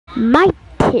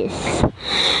Midas.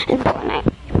 In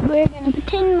Fortnite, we're gonna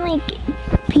pretend like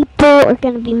people are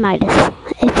gonna be Midas.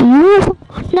 If you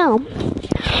know,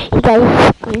 you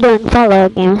guys, I'm doing follow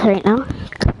games right now.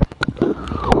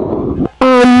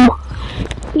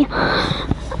 Yeah,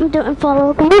 I'm doing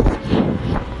follow games.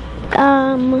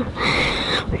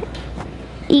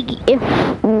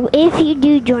 If you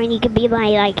do join, you could be my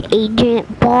like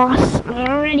agent, boss. I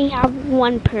already have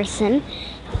one person,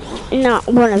 not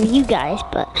one of you guys,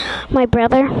 but my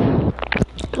brother.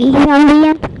 He's on the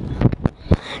end.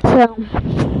 So,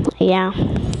 yeah.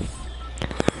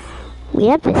 We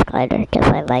have this glider because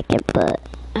I like it, but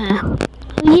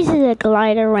who uses a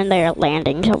glider when they're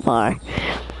landing so far?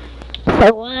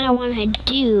 So what I want to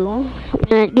do, I'm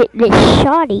going to get this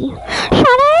shoddy.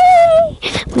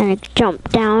 I'm going to jump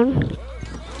down,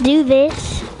 do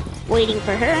this, waiting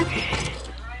for her.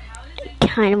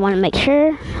 Kind of want to make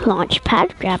sure. Launch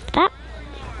pad, grab that.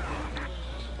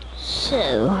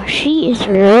 So, she is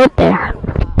right there.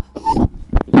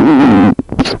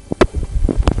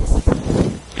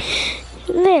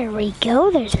 There we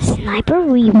go. There's a sniper.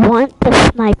 We want the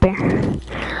sniper.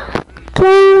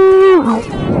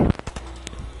 Go!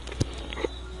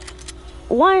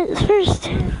 First,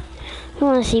 I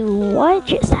want to see what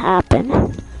just happened.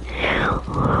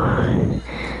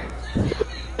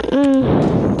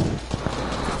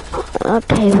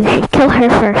 Okay, we should kill her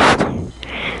first.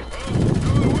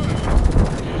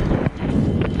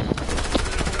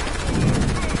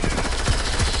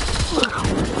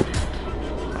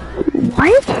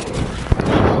 What?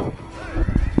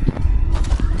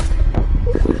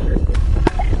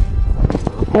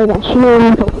 I got you.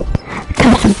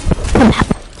 Come back.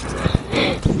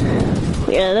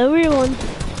 We're the real one.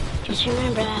 Just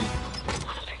remember that.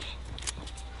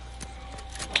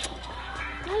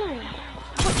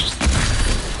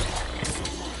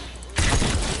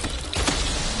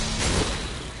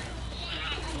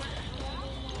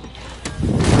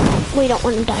 We don't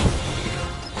want to die.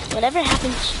 Whatever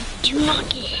happens, do not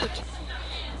get hit.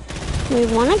 We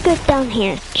want to go down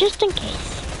here, just in case.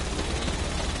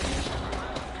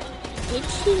 Did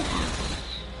see that?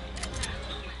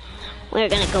 We're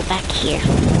gonna go back here.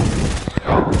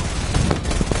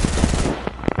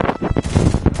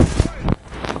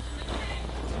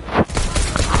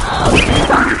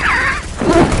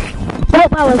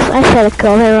 I should have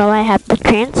killed her while I had the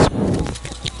chance.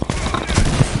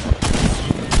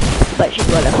 But she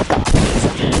would have got me.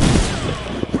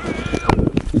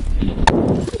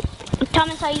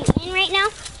 Thomas, are you in right now?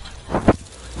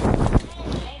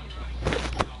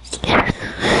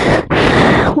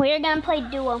 We're gonna play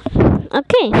duo.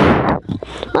 Okay.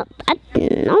 Well, I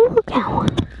don't know. Okay.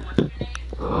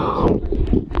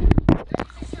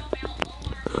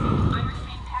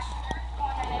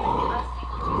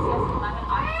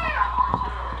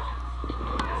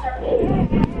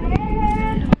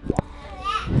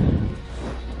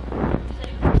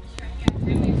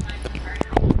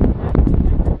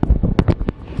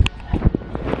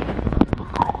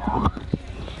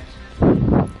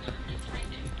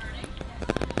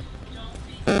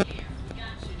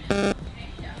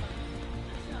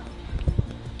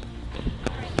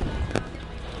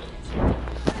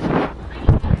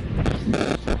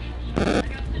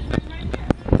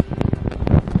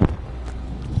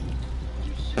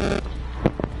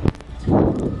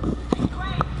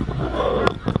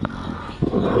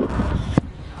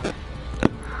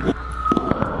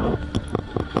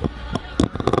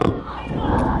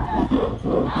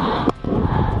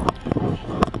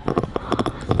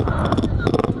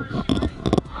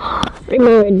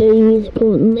 Remember to use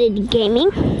Lid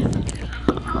Gaming.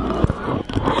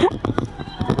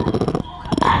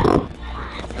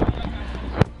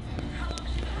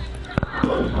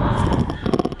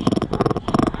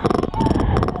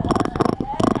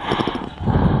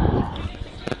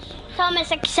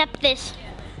 Thomas, accept this.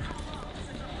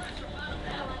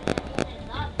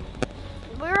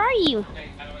 Where are you?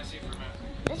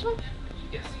 This one?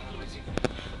 Yes.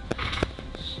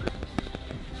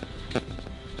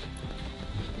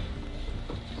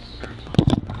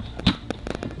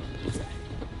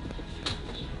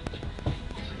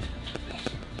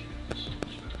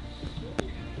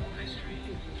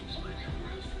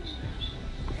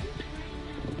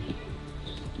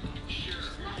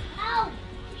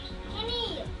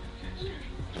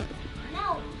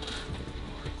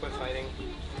 Quit fighting.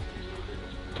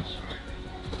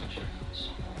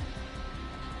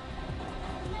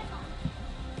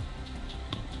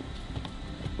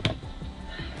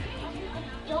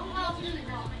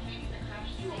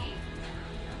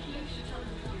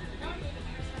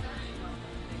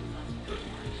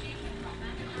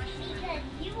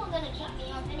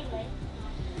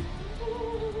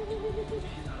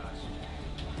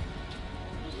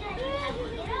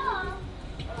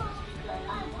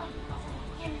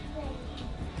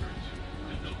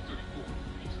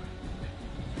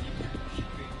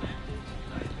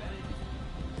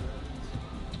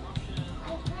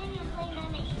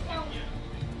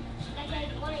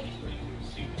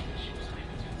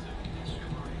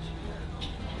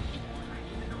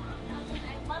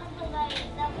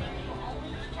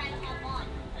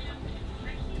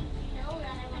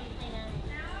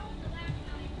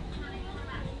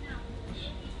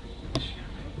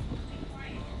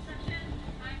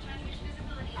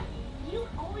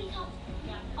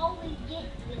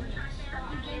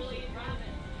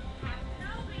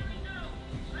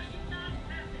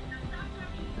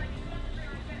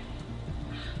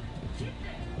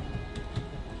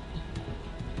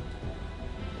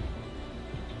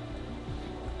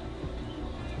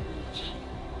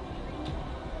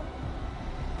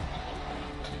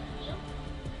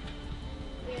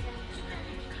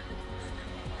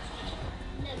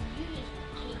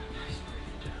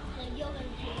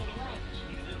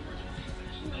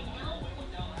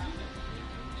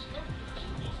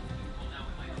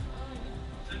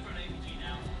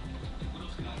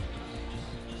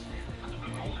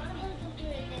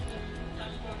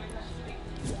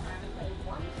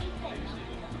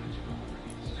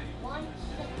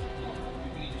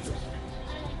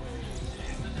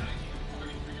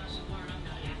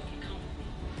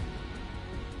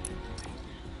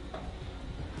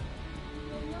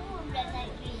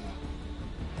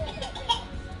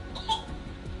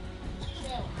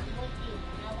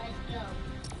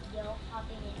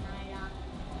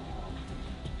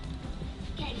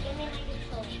 Okay, give me my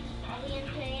controller. Are we in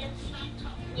creative?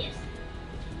 Yes.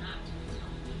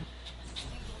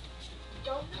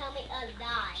 Don't tell me a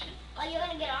lie. Are you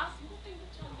gonna get off? Nothing to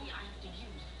tell me I have to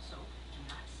use, so do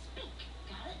not speak.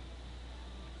 Got it?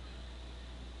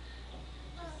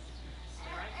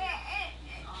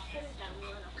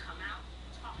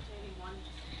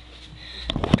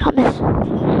 Thomas.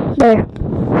 There.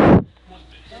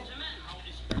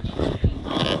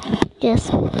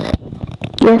 Yes.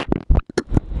 Yes.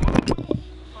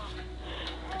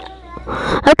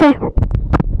 Okay.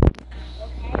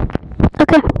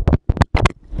 Okay.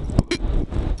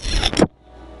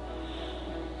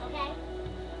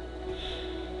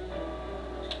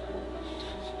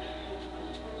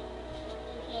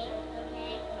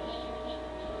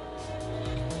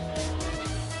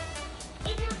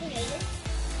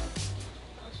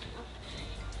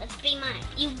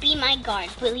 You be my guard,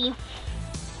 will you?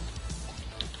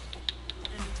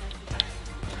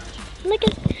 Look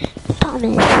at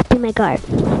Thomas, be my guard.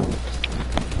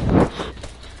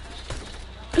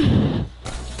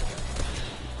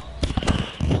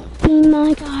 Be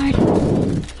my guard.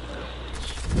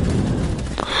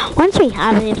 Once we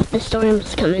have it, if the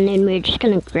storm's coming in, we're just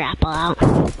gonna grapple out.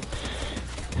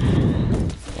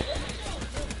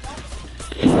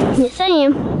 Yes, I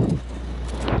am.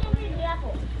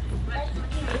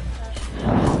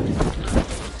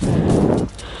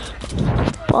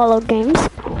 Follow games.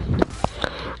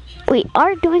 We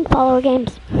are doing follow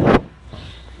games.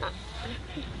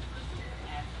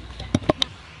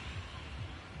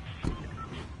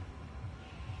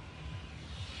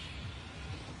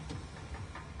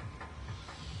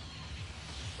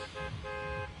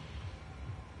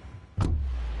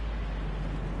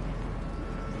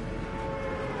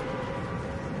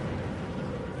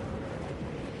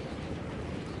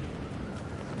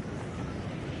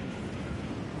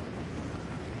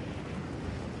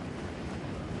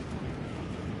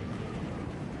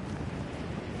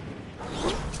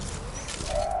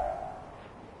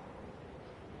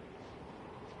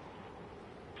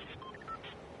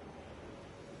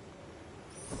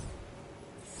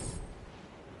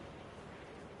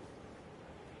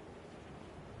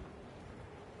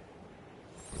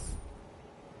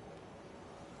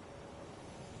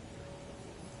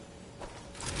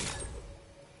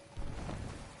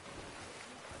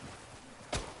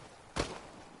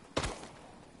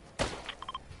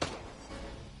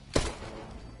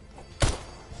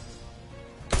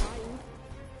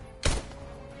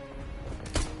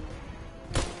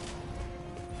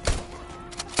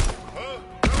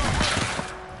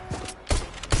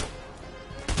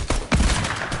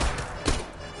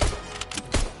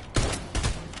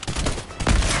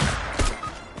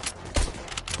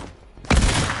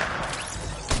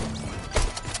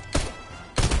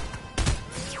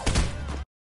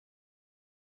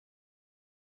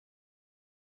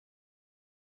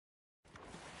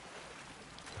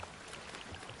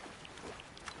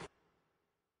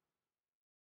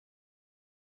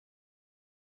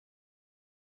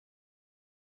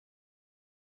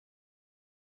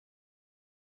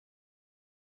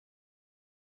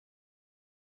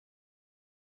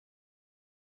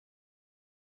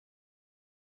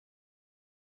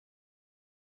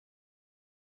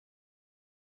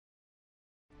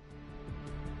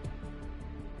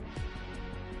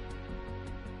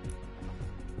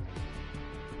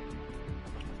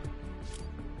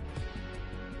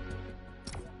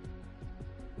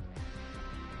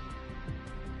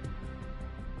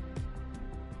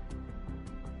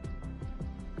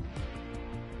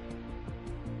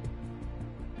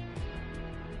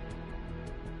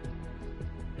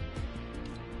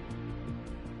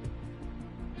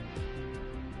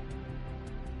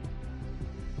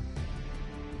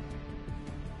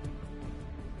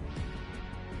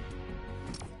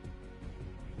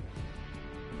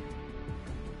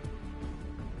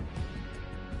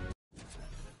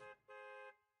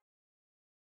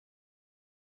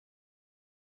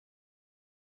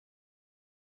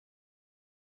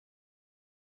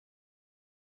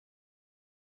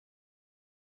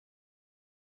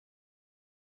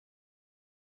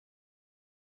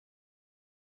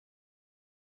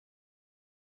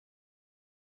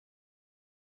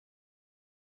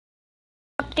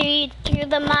 Through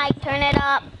the mic, turn it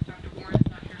up.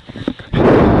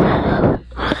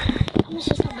 Thomas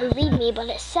just not believe me, but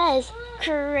it says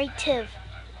creative.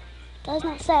 Does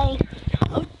not say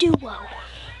a duo.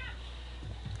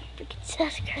 It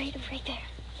says creative right there.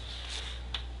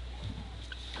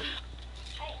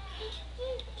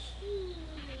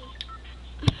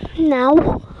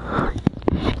 Now,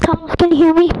 Thomas, can you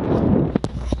hear me?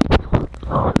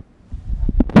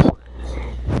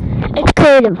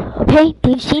 heard him, okay?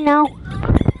 Do you see now?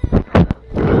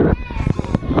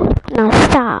 Now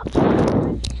stop.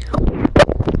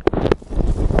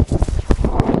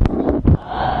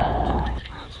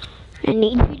 I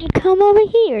need you to come over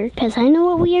here, because I know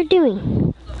what we are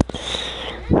doing.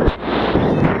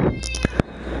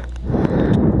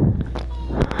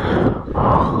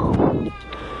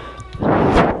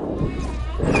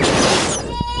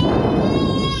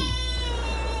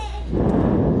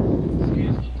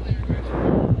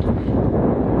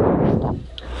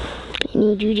 I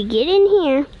need you to get in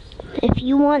here. If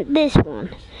you want this one,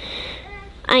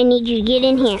 I need you to get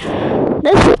in here.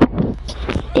 This one.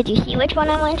 Did you see which one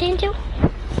I went into?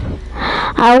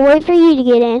 I'll wait for you to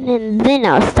get in, and then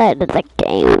I'll start the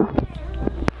game.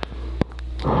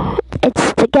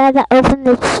 It's the guy that opened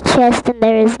the chest, and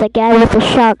there is the guy with the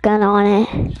shotgun on it.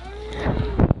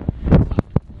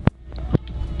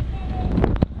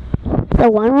 The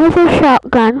one with the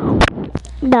shotgun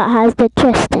that has the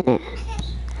chest in it.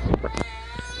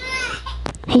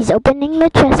 He's opening the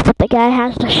chest, but the guy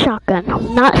has the shotgun.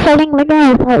 I'm not starting the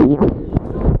game without you.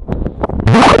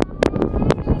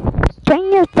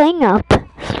 Bring your thing up.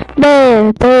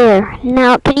 There.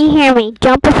 Now, can you hear me?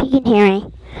 Jump if you can hear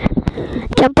me.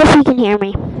 Jump if you can hear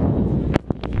me.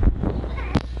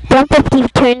 Jump if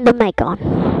you've turned the mic on.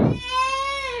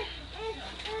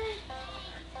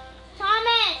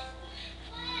 Thomas!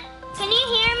 Can you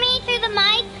hear me through the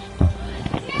mic?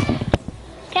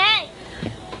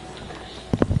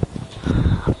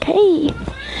 Okay.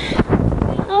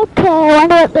 Okay, I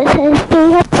wonder what this is. Do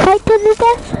we have to fight to the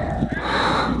death?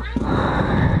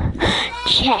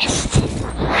 Chest.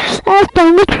 I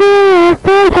found the chest. I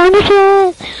found the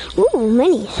chest. Ooh,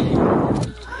 minis.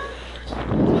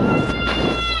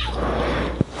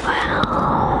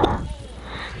 Wow.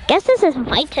 Guess this is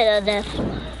fight to the death.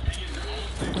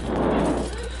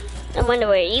 I wonder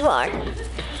where you are.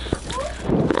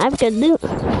 I have good loot.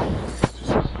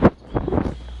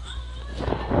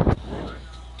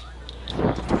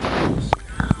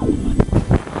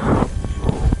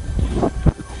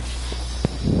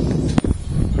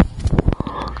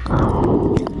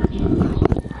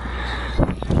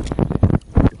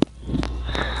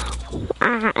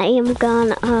 I am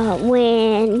gonna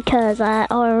win because I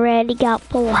already got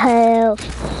full health.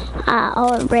 I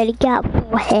already got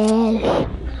full health.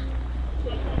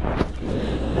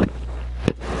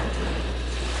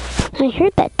 I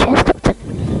heard that chest open.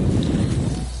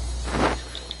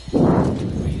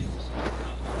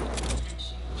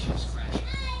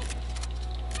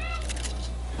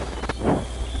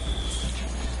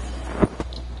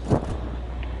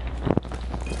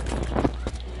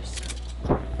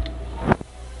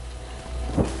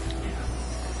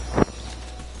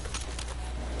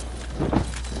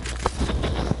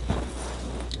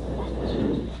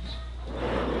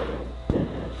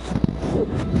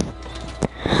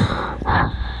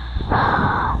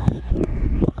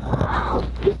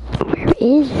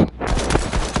 Is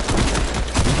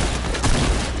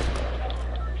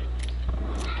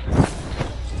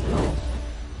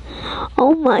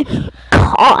oh my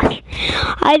gosh,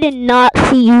 I did not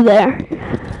see you there.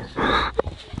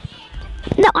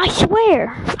 No, I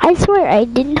swear I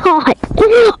did not.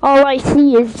 All I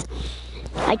see is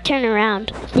I turn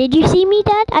around. Did you see me,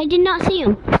 Dad? I did not see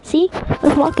him. See, I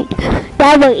was walking.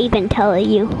 Dad will even tell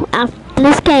you after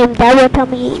this game. Dad will tell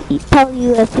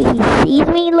you if he sees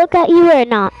me look at you or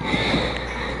not.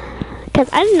 Cause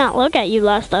I did not look at you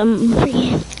last time.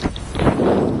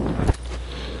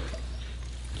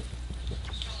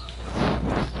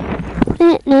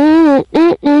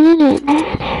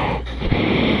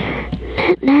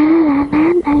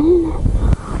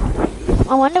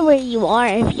 I wonder where you are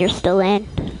if you're still in.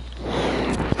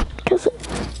 Cause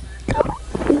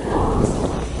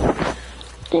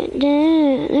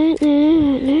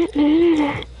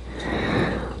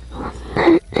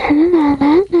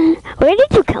where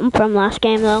did you come from last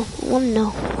game though? I wanna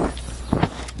know.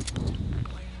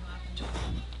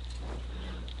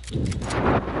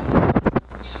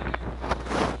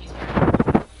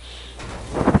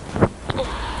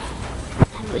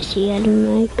 I wish he had a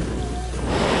mic.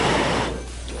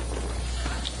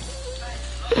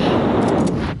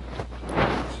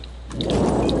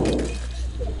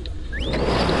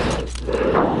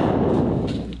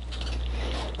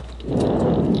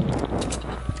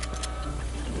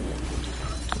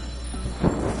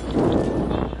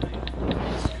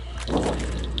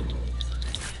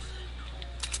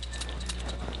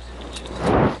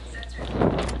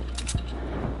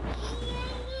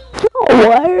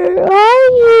 Where are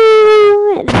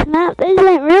you? This map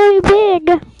isn't really big.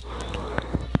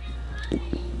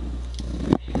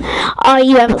 Oh,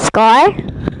 you have a scar?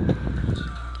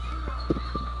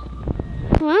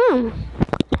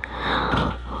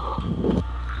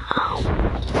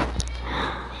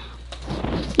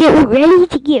 ready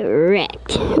to get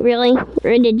wrecked. Really?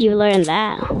 Where did you learn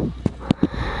that?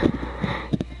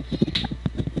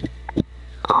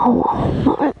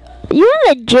 Oh, you're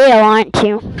in the jail, aren't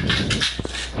you?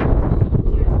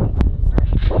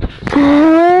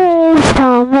 Where is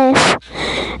Thomas?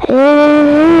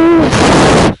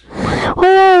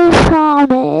 Where is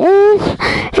Thomas?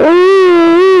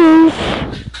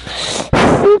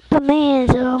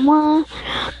 Superman's the one.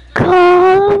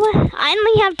 Call. I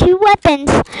only have 2 weapons.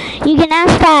 You can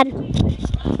ask Dad.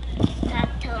 Dad,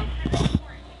 tell him.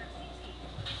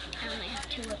 I only have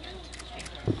 2 weapons.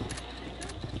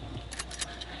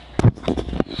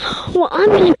 Well, I'm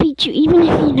gonna beat you even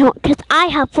if you don't, because I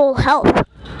have full health.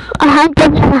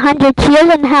 100 shield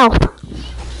and health.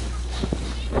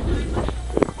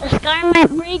 The scar might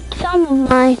break some of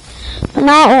mine, but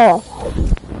not all.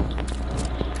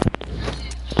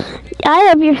 I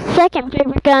have your second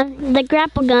favorite gun, the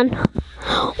grapple gun.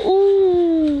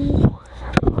 Ooh.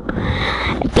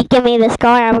 If you give me the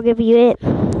scar, I will give you it.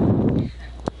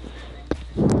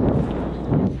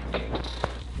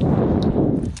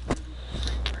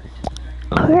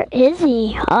 Where is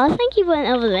he? Oh, I think he went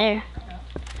over there.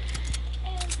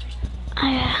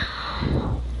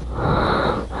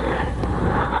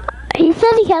 He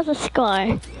said he has a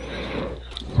scar.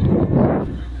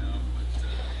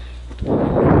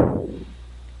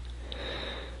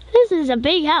 This is a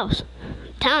big house.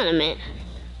 Tournament.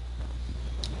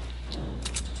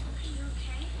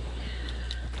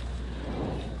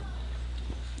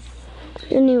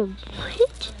 The new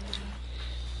what?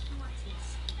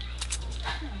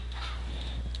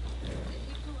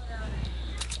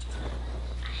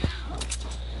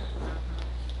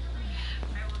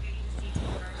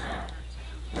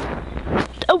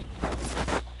 Oh.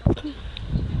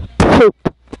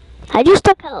 Poop. I just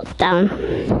took out down.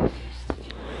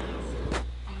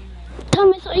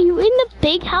 Thomas, are you in the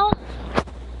big house?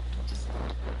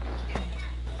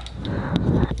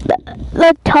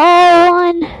 The tall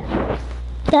one.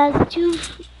 That's 2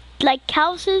 like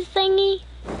houses thingy.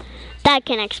 That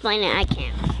can explain it. I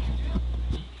can't.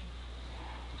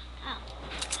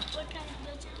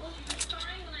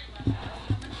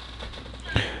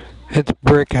 It's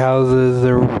brick houses.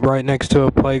 They're right next to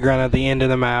a playground at the end of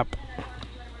the map.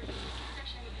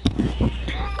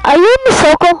 Are you in the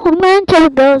circle? I'm going to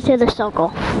go to the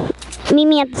circle. Meet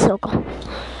me at the circle.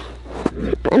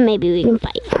 And maybe we can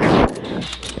fight.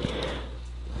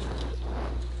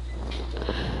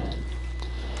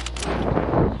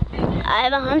 I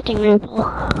have a hunting rifle.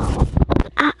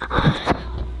 Ah.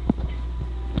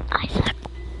 I suck.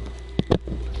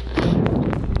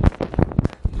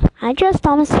 I trust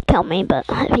Thomas to kill me, but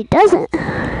if he doesn't...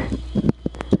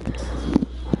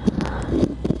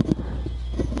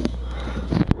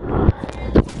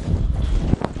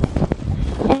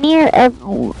 Near a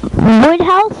wood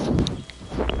house?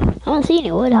 I don't see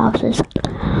any wood houses.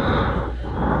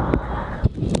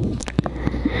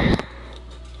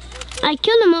 I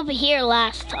killed him over here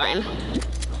last time.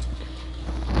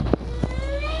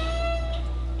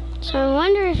 So I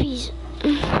wonder if he's...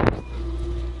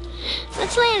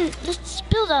 Let's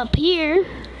build up here,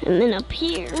 and then up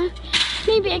here.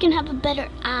 Maybe I can have a better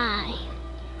eye.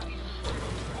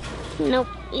 Nope,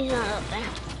 he's not up there.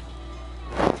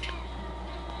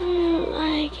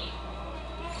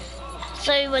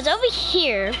 So he was over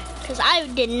here, because I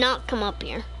did not come up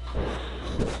here.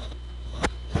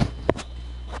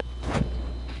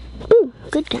 Ooh,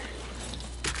 good gun.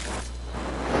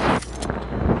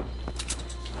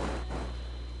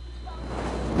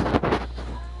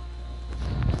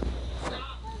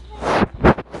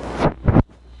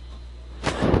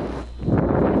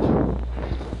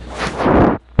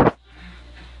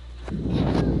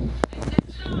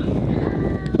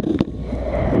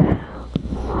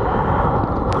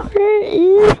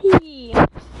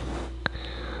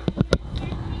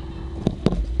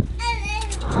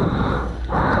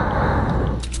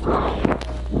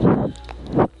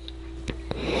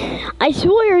 I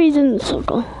swear he's in the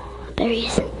circle. There he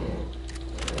is.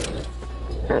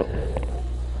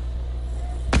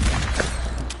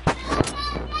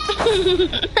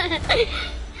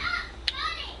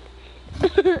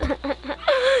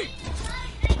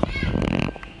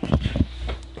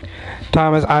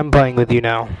 Thomas, I'm playing with you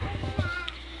now.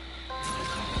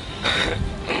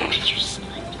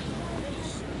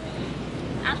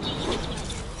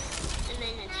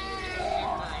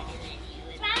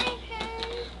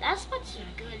 That's what's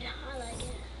good. I like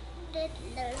it.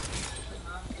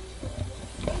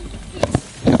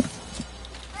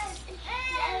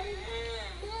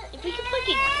 If we could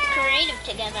play creative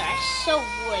together, I so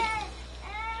would.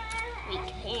 We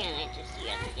can. I just, you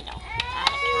have to get out of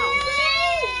count.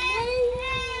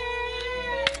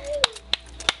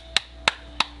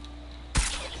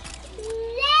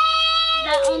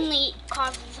 That only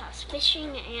causes us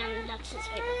fishing, and that's his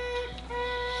favorite.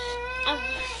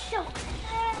 So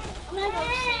I'm gonna go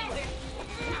see where.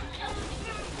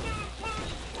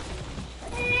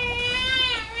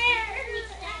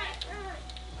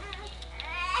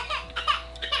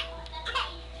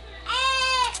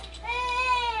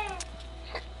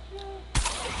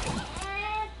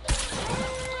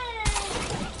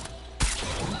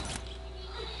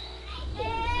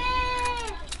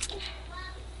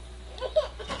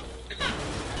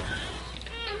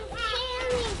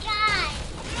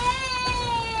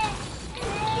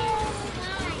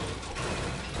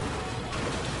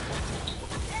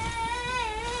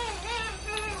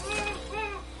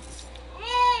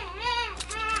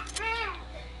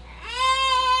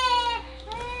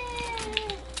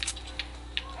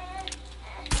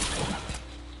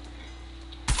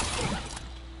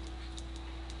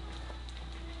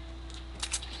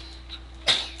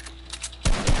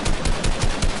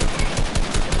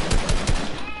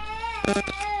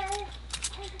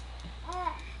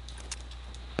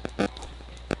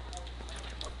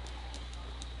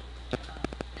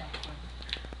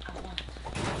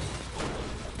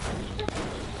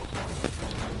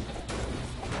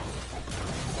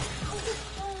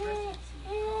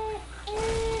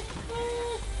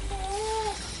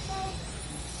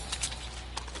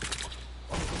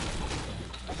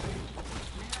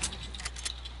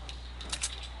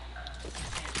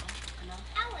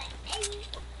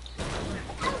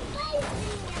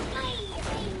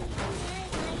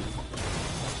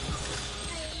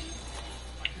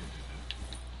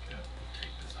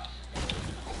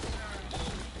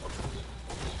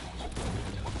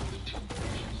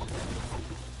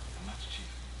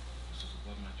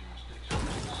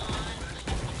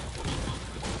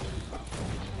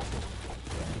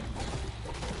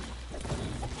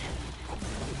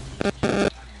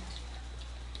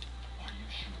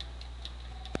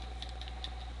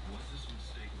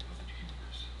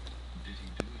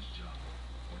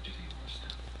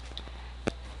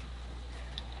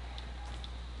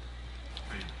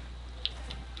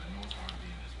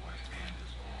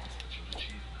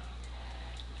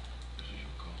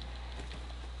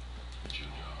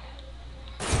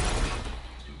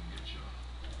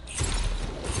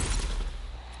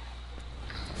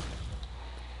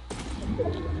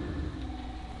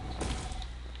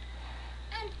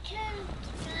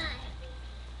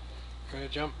 Ready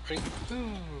to jump? Ready?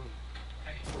 Ooh.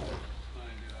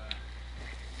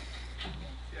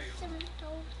 Someone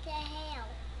told to hell.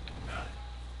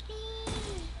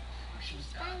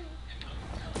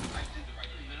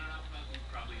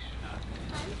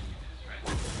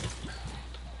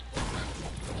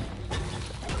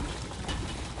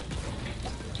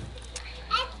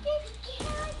 I just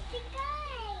killed the guy.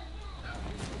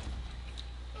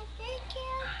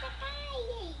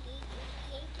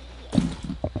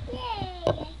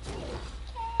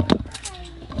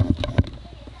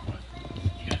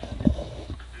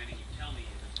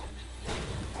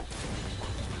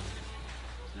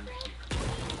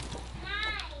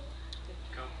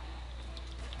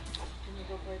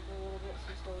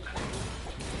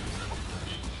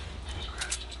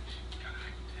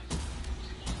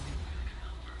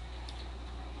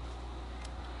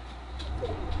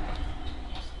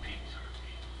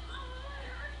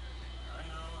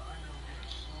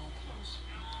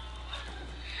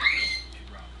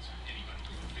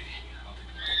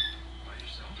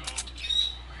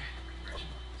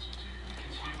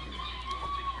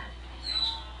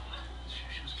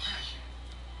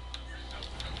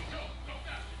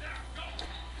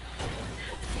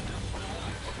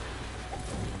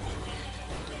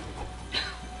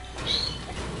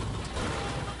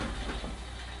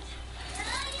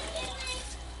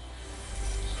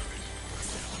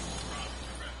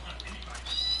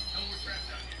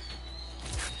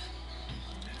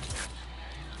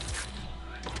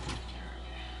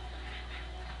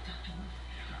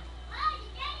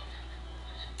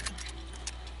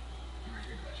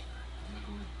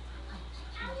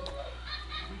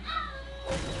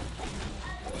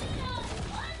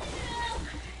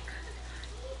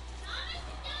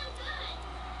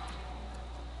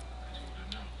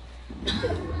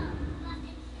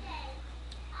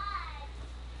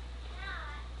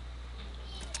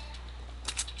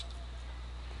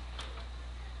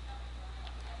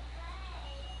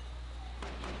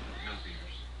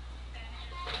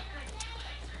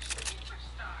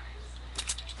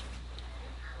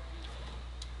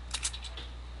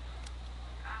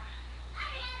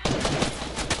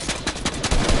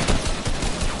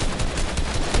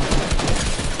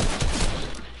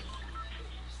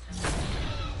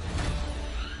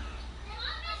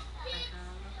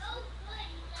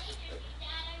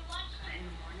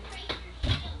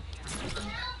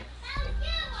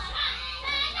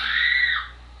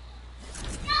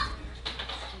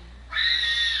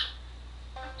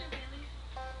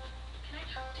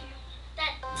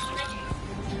 Dad, my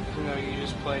turn. No, you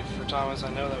just played for Thomas. I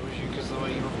know that was you because of the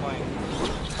way you were playing.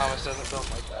 Thomas doesn't build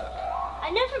like that. I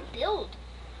never build.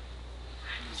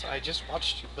 So I just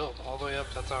watched you build all the way up.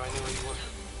 That's how I knew where you were.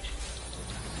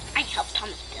 I helped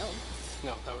Thomas build.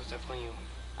 No, that was definitely you.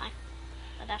 Fine.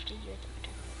 But after you, it's my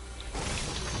turn.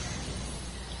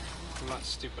 I'm not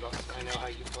stupid. I know how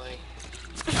you play.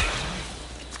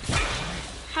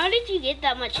 How did you get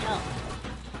that much health?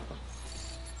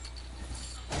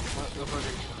 What the fuck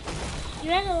are you?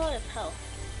 You had a lot of health.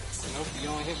 Nope, you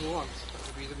only hit me once. That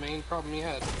would be the main problem you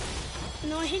had.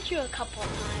 No, I hit you a couple of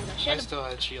times. I I should have. still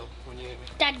had shield when you hit me.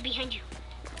 Dad, behind you.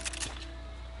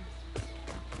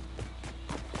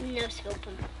 No scope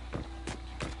him.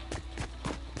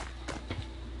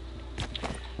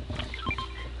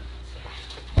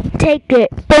 Take it.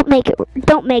 Don't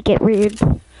make it weird.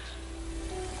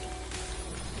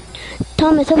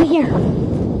 Thomas, over here.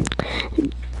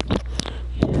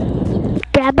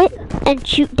 Grab it and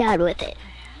shoot Dad with it.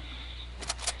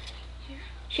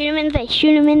 Shoot him in the face.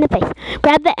 Shoot him in the face.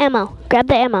 Grab the ammo. Grab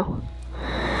the ammo.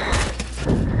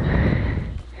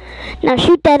 Now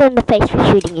shoot Dad in the face for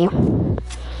shooting you.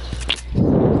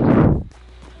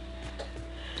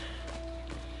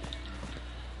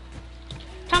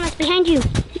 Thomas, behind you.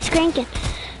 He's cranking.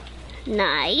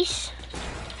 Nice.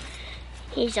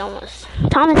 He's almost.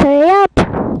 Thomas, hurry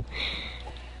up.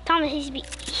 Thomas,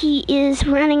 he is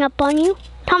running up on you.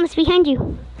 Thomas, behind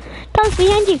you. Thomas,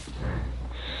 behind you.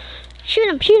 Shoot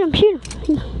him, shoot him, shoot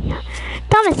him.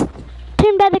 Thomas,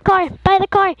 turn by the car. By the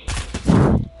car.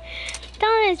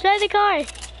 Thomas, by the car.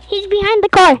 He's behind the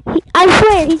car. I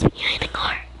swear, he's behind the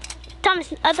car.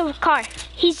 Thomas, other car.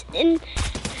 He's in.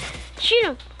 Shoot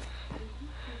him.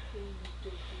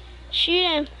 Shoot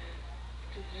him.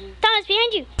 Thomas,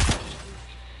 behind you.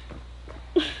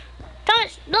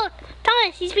 Thomas, look.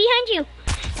 Thomas, he's behind you.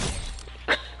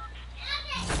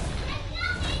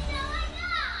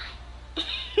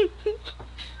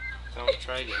 Don't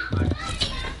try again.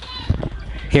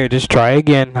 Here, just try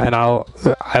again, and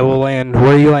I will land.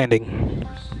 Where are you landing?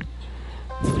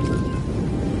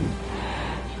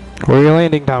 Where are you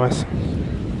landing, Thomas?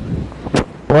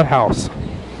 What house?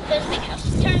 There's a big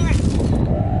house. Turn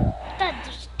around. Dad,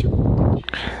 there's two.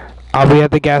 I'll be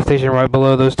at the gas station right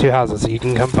below those two houses, so you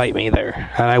can come fight me there,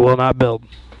 and I will not build.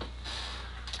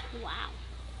 Wow.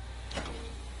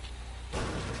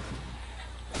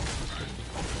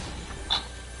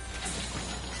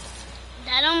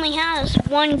 That only has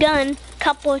one gun,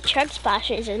 couple of chug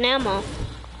splashes, and ammo.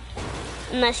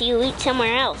 Unless you loot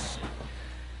somewhere else.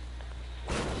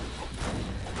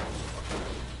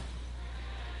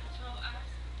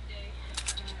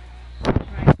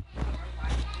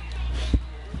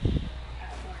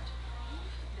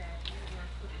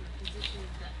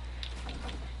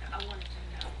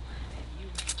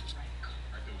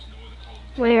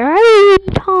 Where are you,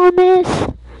 Thomas?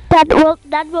 That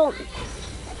will.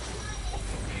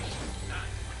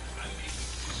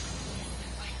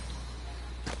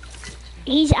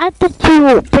 He's at the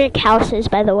two brick houses,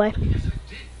 by the way.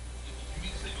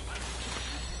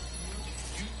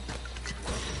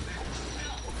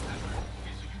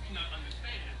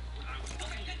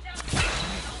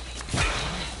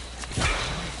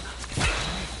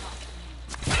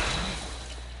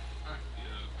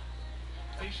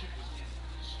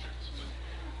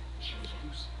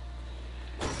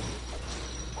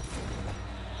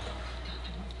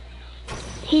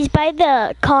 He's by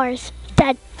the cars.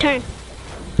 Dad, turn.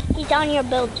 He's on your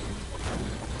build.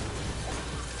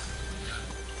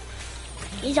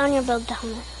 He's on your build,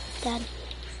 Dad.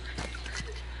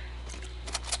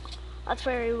 That's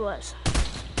where he was.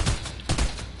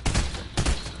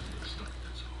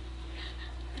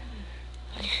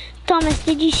 Thomas,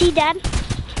 did you see Dad?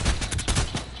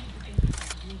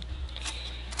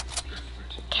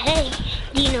 Okay.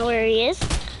 Do you know where he is?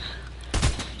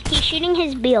 He's shooting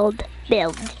his build.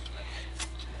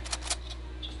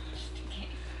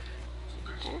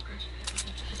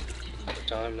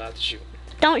 Tell him not to shoot.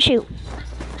 Don't shoot.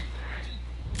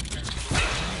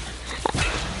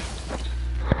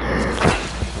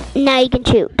 Now you can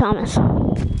shoot, Thomas.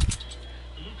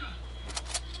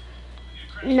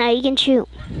 Now you can shoot.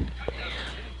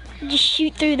 Just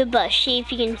shoot through the bush. See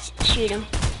if you can shoot him.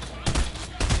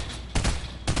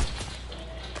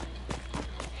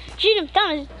 Shoot him,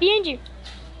 Thomas, behind you.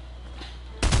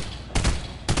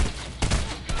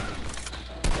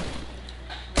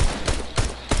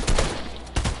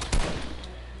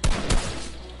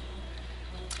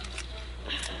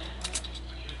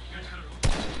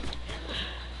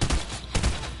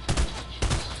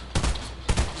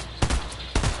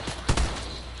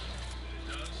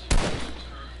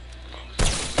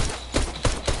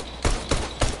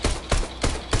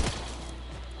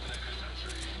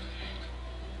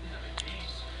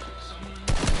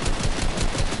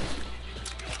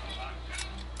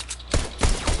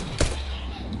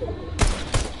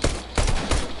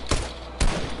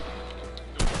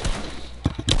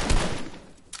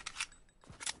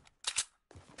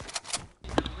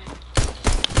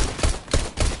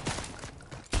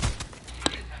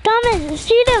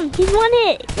 Shoot him. He's one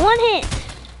hit. One hit.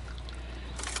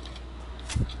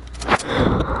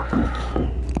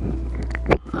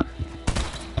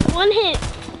 One hit.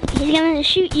 He's gonna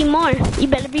shoot you more. You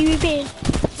better be prepared.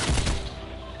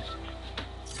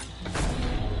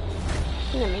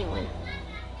 Let me win.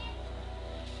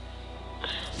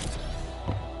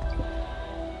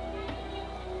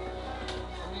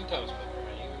 How many times,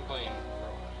 Pepper? You've been playing for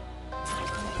a while.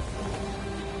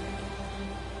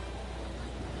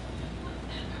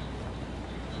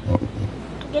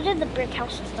 Get to the brick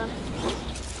house and stuff.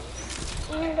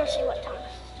 I'm gonna go see what time.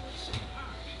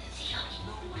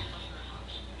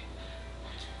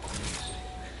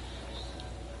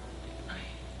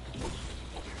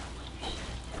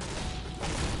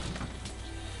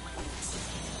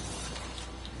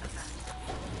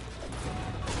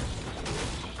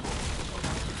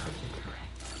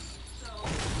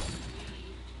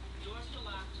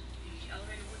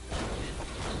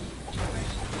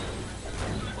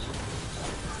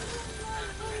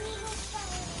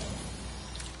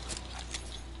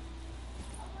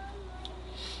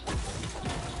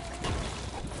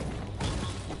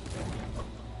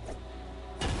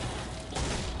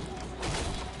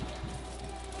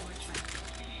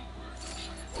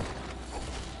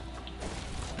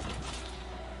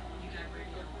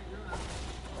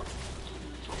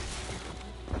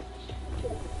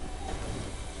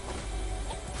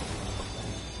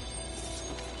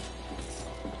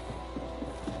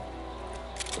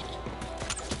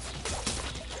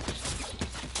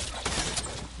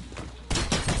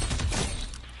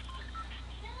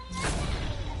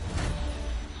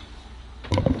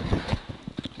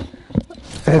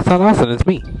 It's not Austin, it's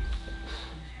me.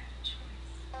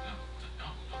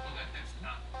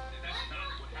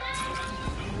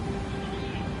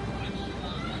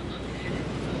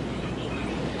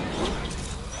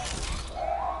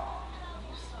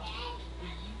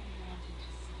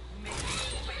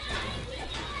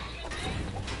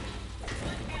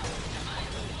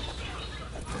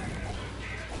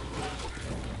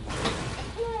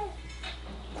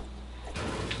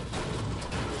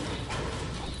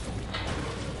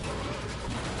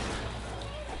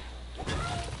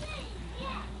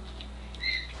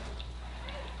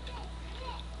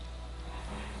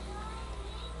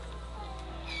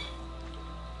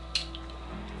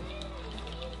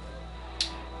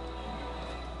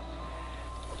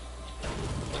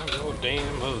 Oh,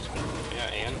 damn husband. Yeah,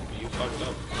 Ann, you fucked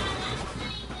up.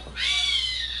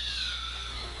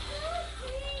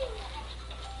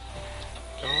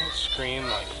 Don't scream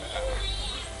like that.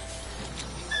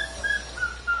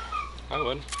 I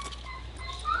would.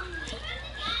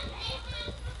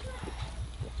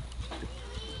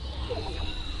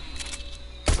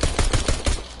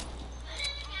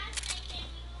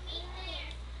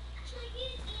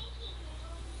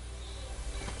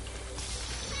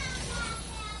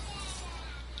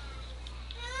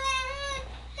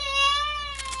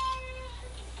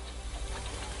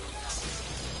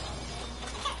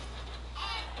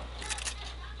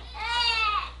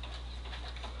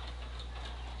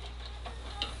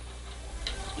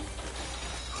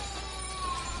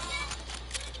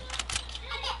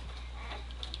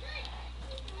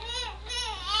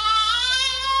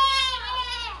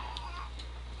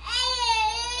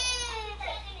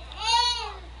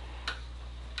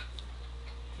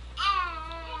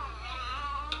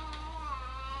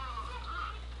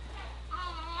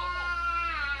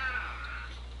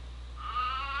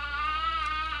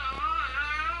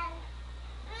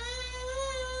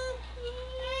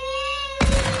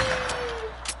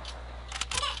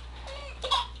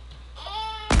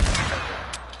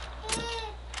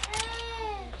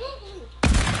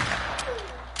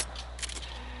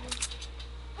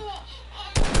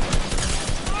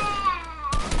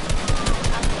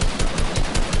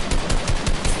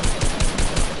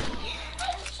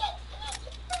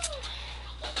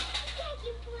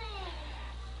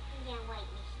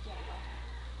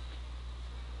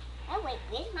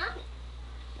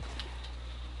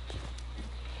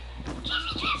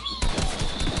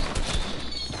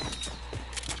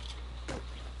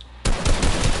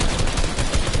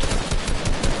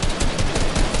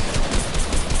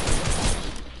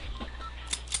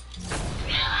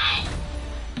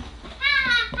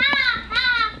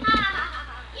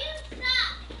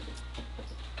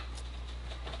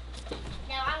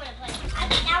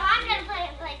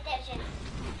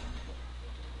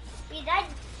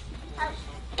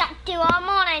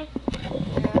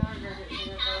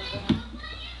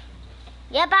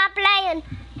 Yep, I'm playing.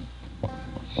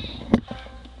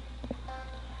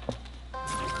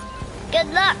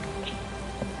 Good luck.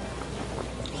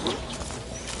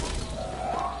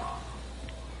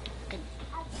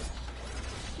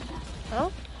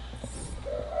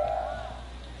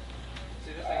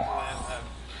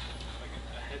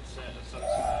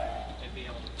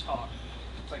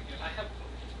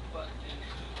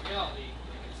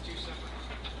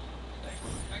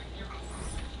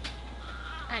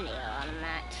 find it on the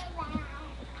mats.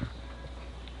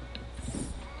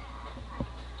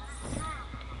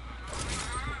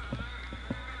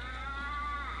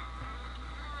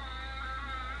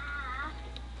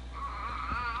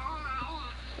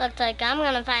 Looks like I'm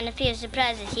gonna find a few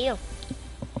surprises here.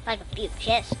 Like a few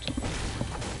chests.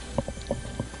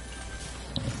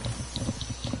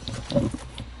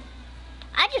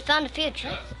 I just found a few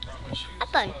chests. I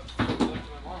found.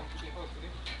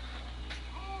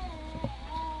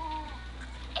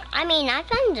 I mean, I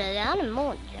found a lot of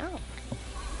more junk.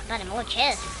 I found more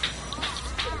chests.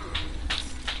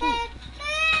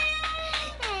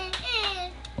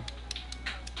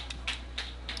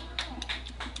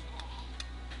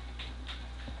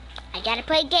 I gotta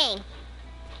play a game.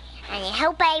 And I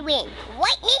hope I win.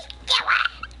 What is that?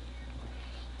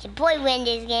 Your boy win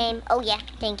this game. Oh yeah,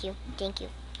 thank you. Thank you.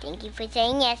 Thank you for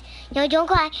saying yes. No, don't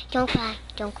cry. Don't cry.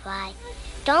 Don't cry.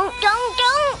 Don't.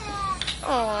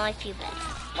 Oh, I feel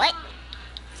bad. What?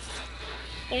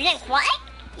 You didn't cry?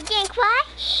 You didn't cry?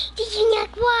 Did you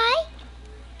not cry?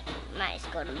 Might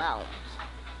go to bones.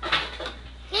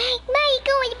 Might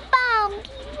go to bones.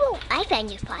 I found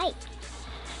your fight.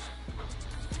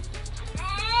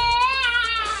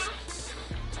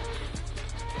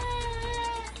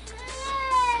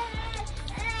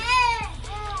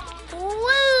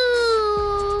 Woo-wee!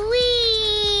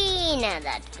 Now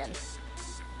that's done.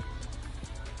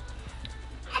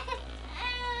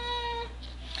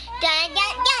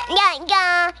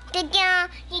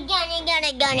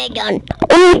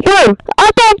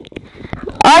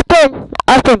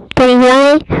 Austin, can you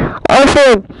hear me?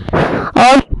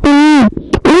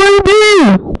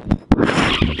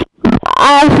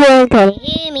 Austin, can you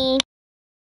Hear me?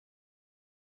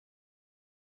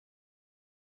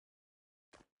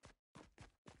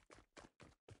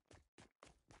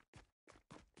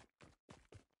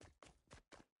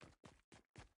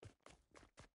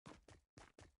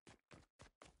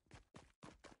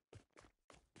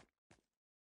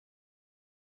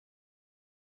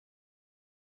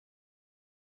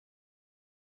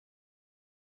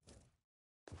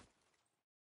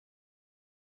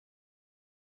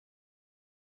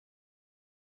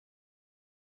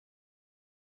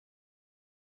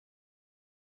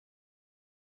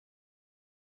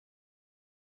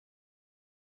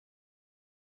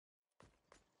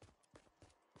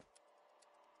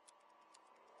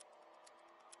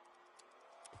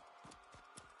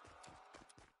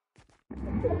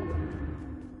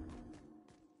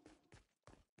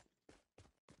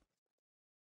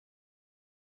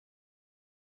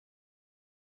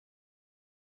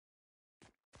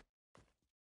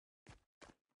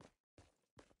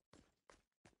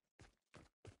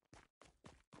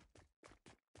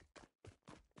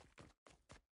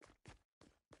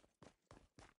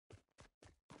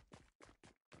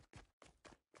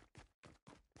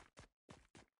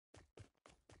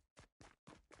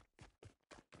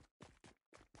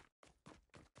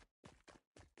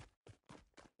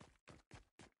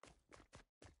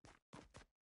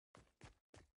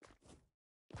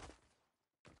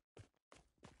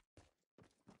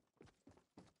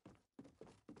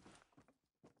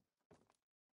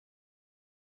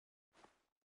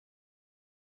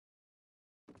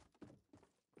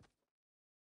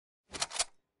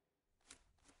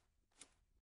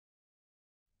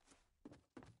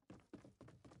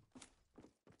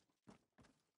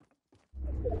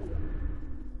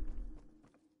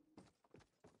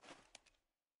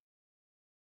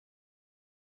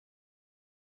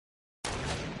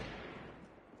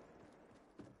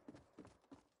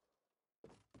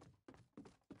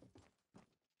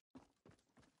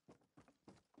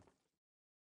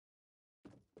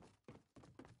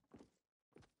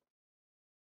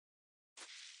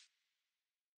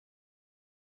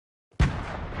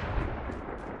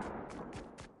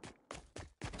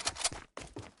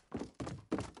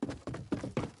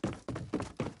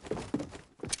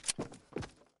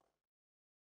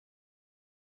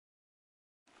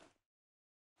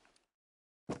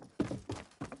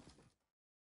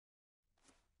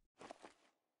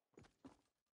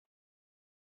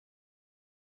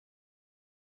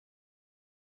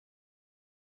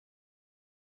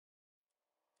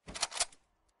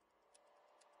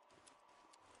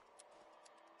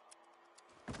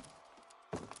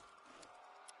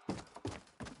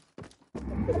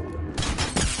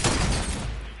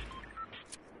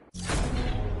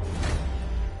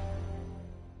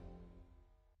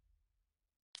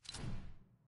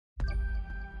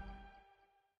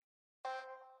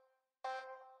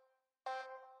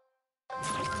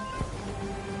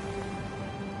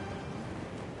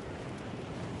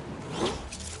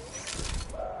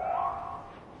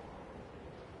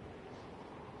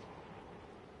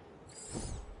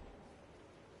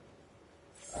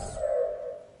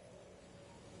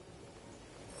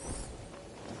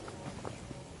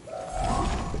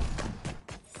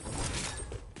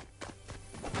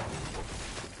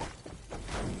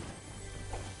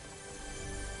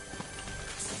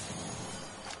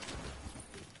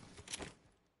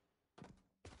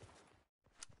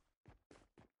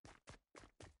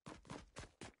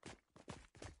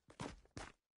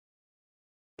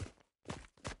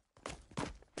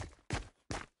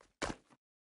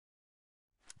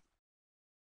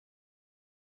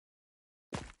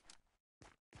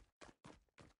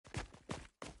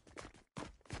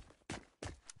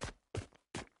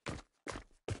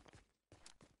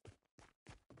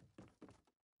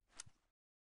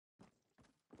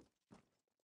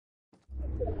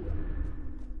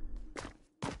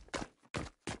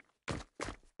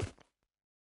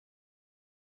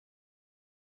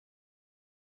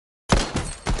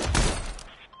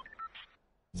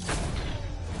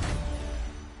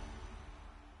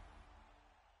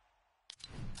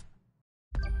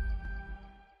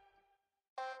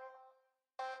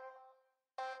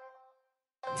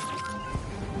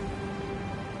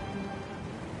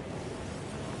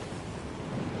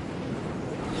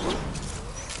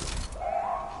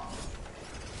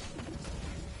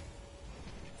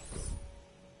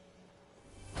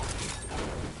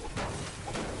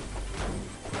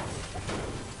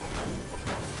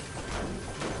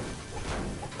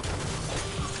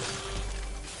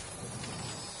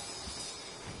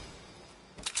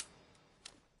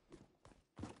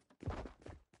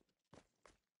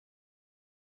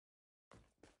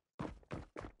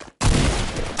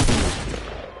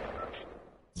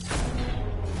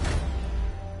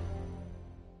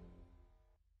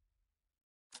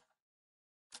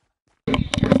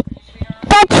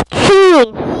 That's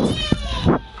cheating.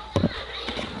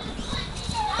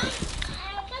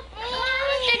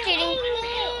 They're cheating.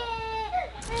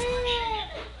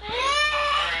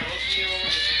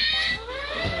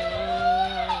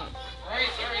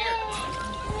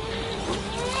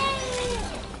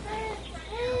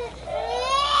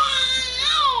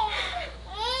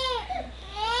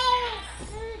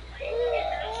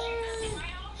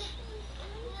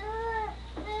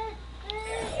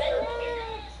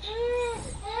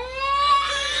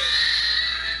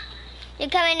 You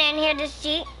coming in here to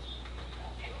cheat?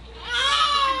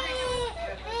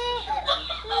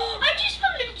 I just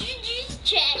found a Gigi's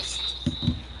chest.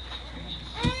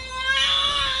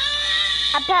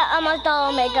 I put almost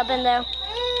all makeup in there.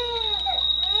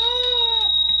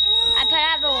 I put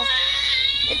everyone.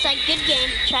 It's like good game.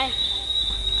 Try.